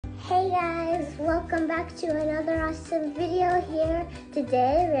Hey guys, welcome back to another awesome video here.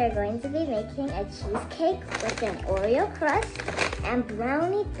 Today we are going to be making a cheesecake with an Oreo crust and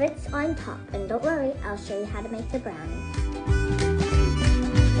brownie bits on top. And don't worry, I'll show you how to make the brownie.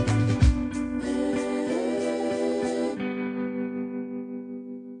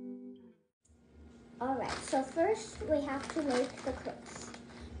 Alright, so first we have to make the crust.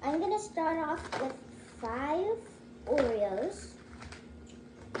 I'm going to start off with 5 Oreos.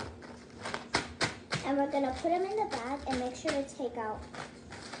 And we're going to put them in the bag and make sure to take out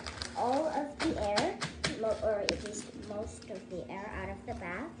all of the air, or at least most of the air out of the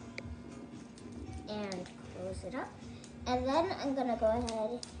bag. And close it up. And then I'm going to go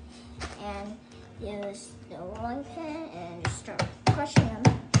ahead and use the rolling pin and start crushing them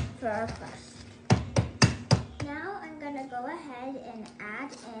for our crust. Now I'm going to go ahead and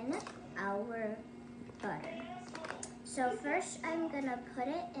add in our butter. So first I'm going to put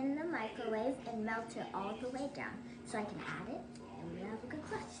it in the microwave and melt it all the way down so I can add it and we have a good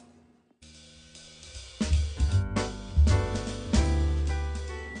crust.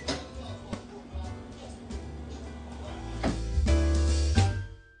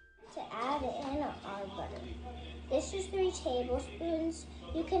 To add in our butter. This is 3 tablespoons.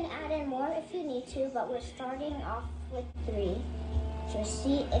 You can add in more if you need to, but we're starting off with 3. So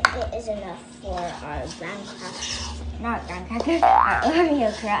see if it is enough for our our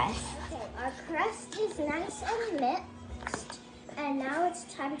Oreo crust. Okay, our crust is nice and mixed, and now it's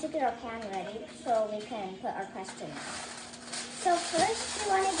time to get our pan ready so we can put our crust in there. So first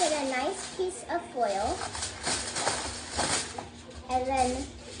you want to get a nice piece of foil, and then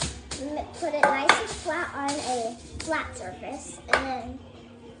put it nice and flat on a flat surface, and then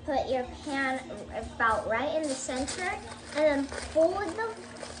put your pan about right in the center, and then fold the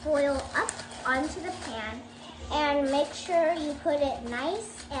foil up onto the pan, and make sure you put it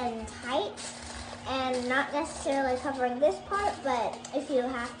nice and tight, and not necessarily covering this part, but if you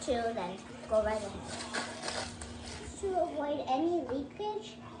have to, then go right ahead. To avoid any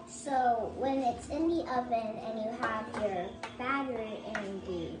leakage, so when it's in the oven and you have your batter in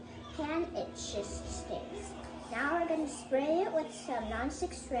the pan, it just sticks. Now we're going to spray it with some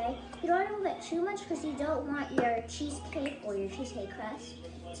non-stick spray. You don't want to move it too much because you don't want your cheesecake or your cheesecake crust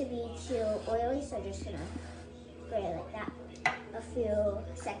to be too oily, so just going to spray it like that a few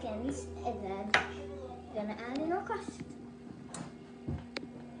seconds, and then we're going to add in our crust.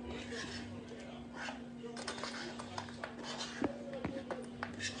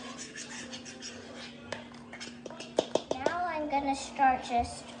 Now I'm going to start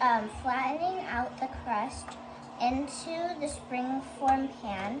just flattening out the crust into the springform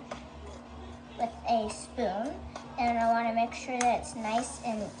pan with a spoon, and I want to make sure that it's nice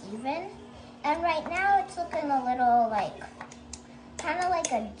and even. And right now it's looking a little like, kind of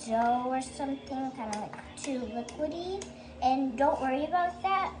like a dough or something, kind of like too liquidy. And don't worry about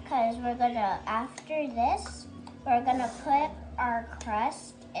that, because we're gonna, after this, we're gonna put our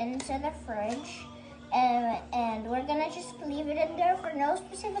crust into the fridge, and we're gonna just leave it in there for no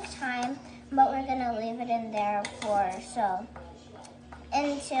specific time, but we're gonna leave it in there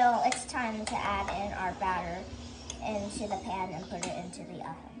until it's time to add in our batter into the pan and put it into the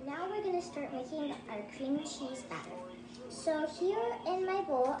oven. Now we're gonna start making our cream cheese batter. So here in my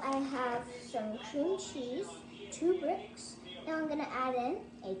bowl, I have some cream cheese, 2 bricks. Now I'm gonna add in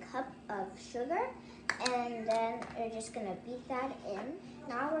a cup of sugar, and then we're just gonna beat that in.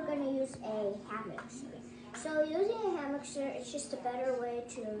 Now we're gonna use a hand mixer. So using a hand mixer, it's just a better way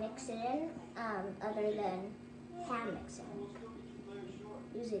to mix it in, other than hand mixing,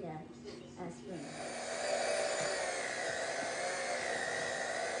 using a spoon.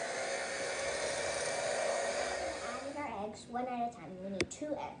 Adding our eggs one at a time. We need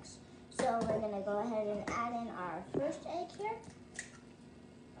 2 eggs. So we're gonna go ahead and add in our first egg here.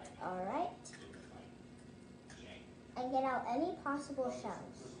 All right. And get out any possible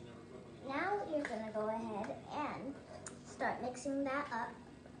shells. Now you're going to go ahead and start mixing that up.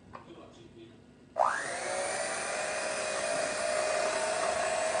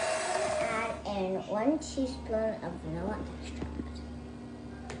 Add in 1 teaspoon of vanilla extract.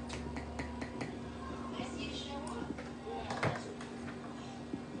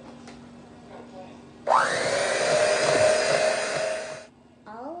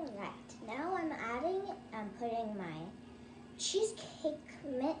 All right, now I'm putting my cheesecake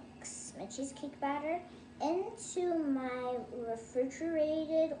mix, my cheesecake batter, into my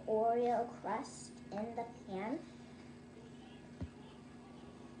refrigerated Oreo crust in the pan.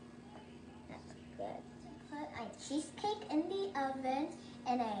 That's good. Put my cheesecake in the oven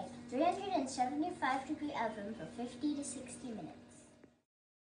in a 375-degree oven for 50 to 60 minutes.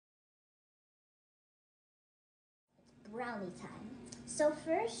 brownie time. So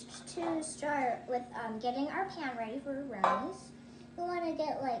first, to start with getting our pan ready for brownies, you want to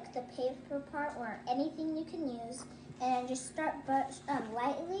get like the paper part or anything you can use, and just start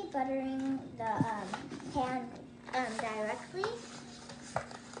lightly buttering the pan directly.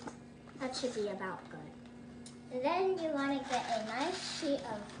 That should be about good. And then you want to get a nice sheet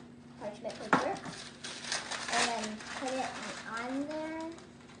of parchment paper, and then put it on there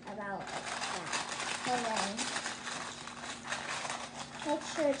about like that. And then make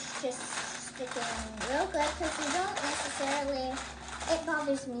sure it's just sticking real good, because you don't necessarily, it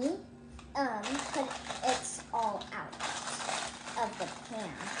bothers me, but it's all out of the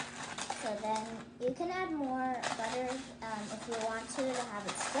pan. So then you can add more butter if you want to have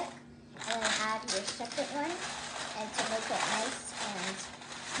it stick, and then add your second one and to make it nice and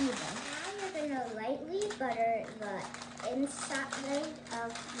even. Now you're gonna lightly butter the inside of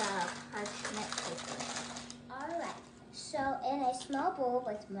the parchment paper. All right. So in a small bowl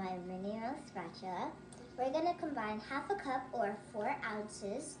with my mini spatula, we're going to combine half a cup or 4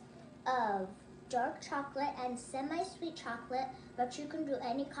 ounces of dark chocolate and semi-sweet chocolate, but you can do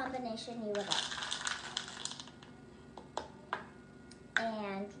any combination you would like.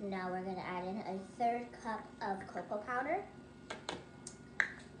 And now we're going to add in a 1/3 cup of cocoa powder.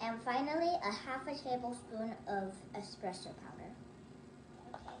 And finally, a half a tablespoon of espresso powder.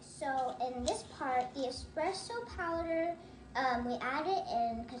 So in this part, the espresso powder, we add it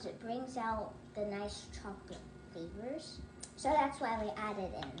in because it brings out the nice chocolate flavors. So that's why we add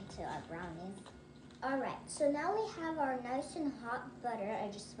it into our brownies. All right, so now we have our nice and hot butter. I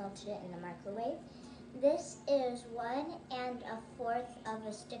just melted it in the microwave. This is 1 1/4 of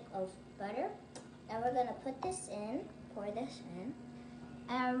a stick of butter. Now we're gonna put this in, pour this in,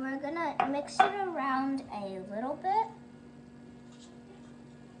 and we're gonna mix it around a little bit.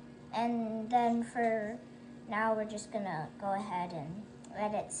 And then for now, we're just gonna go ahead and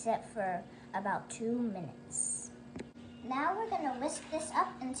let it sit for about 2 minutes. Now we're gonna whisk this up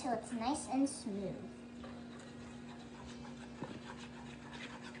until it's nice and smooth.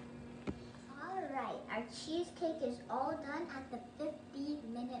 All right, our cheesecake is all done at the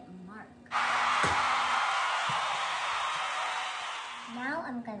 50-minute mark. Now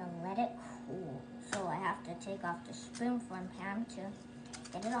I'm gonna let it cool. So I have to take off the springform pan to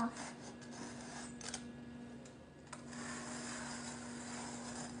get it off.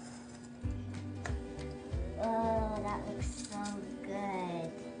 Oh, that looks so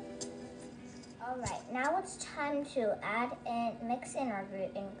good. All right, now it's time to mix in our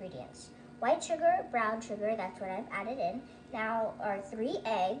ingredients. White sugar, brown sugar, that's what I've added in. Now our 3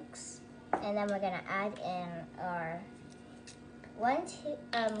 eggs, and then we're gonna add in our 1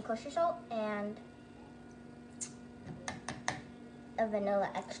 kosher salt and a vanilla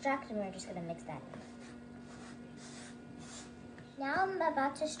extract, and we're just gonna mix that in. Now I'm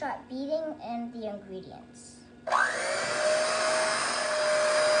about to start beating in the ingredients. So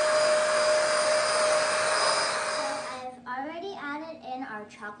I've already added in our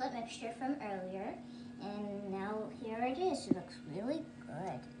chocolate mixture from earlier, and now here it is. It looks really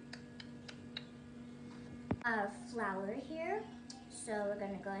good. Our flour here, so we're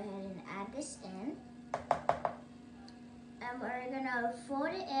gonna go ahead and add this in. And we're gonna fold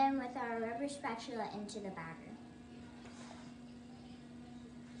it in with our rubber spatula into the batter.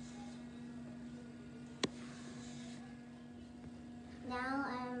 Now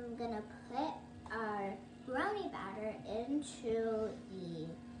I'm gonna put our brownie batter into the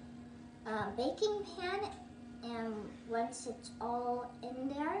baking pan, and once it's all in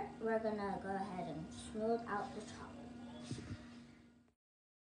there, we're gonna go ahead and smooth out the top.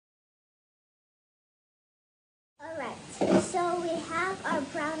 All right, so we have our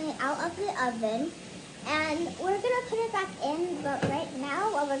brownie out of the oven, and we're gonna put it back in, but right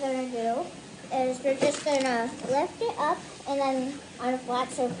now what we're gonna do is we're just gonna lift it up, and then on a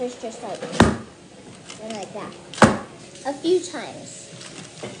flat surface, just like that, a few times.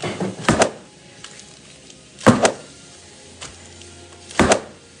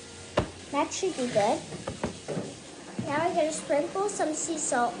 That should be good. Now we're gonna sprinkle some sea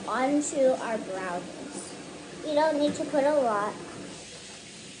salt onto our brownies. You don't need to put a lot.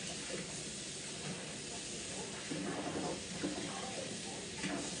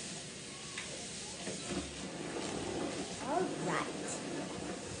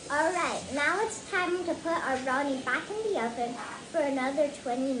 All right, now it's time to put our brownie back in the oven for another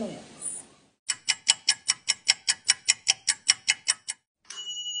 20 minutes.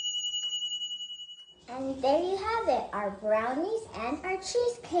 And there you have it, our brownies and our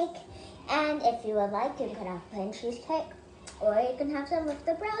cheesecake. And if you would like, you could have plain cheesecake, or you can have some of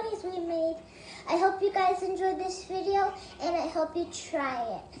the brownies we made. I hope you guys enjoyed this video, and I hope you try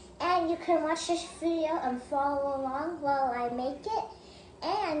it. And you can watch this video and follow along while I make it.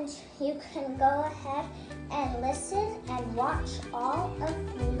 And you can go ahead and listen and watch all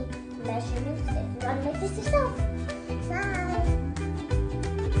of the measurements if you want to make this yourself. Bye!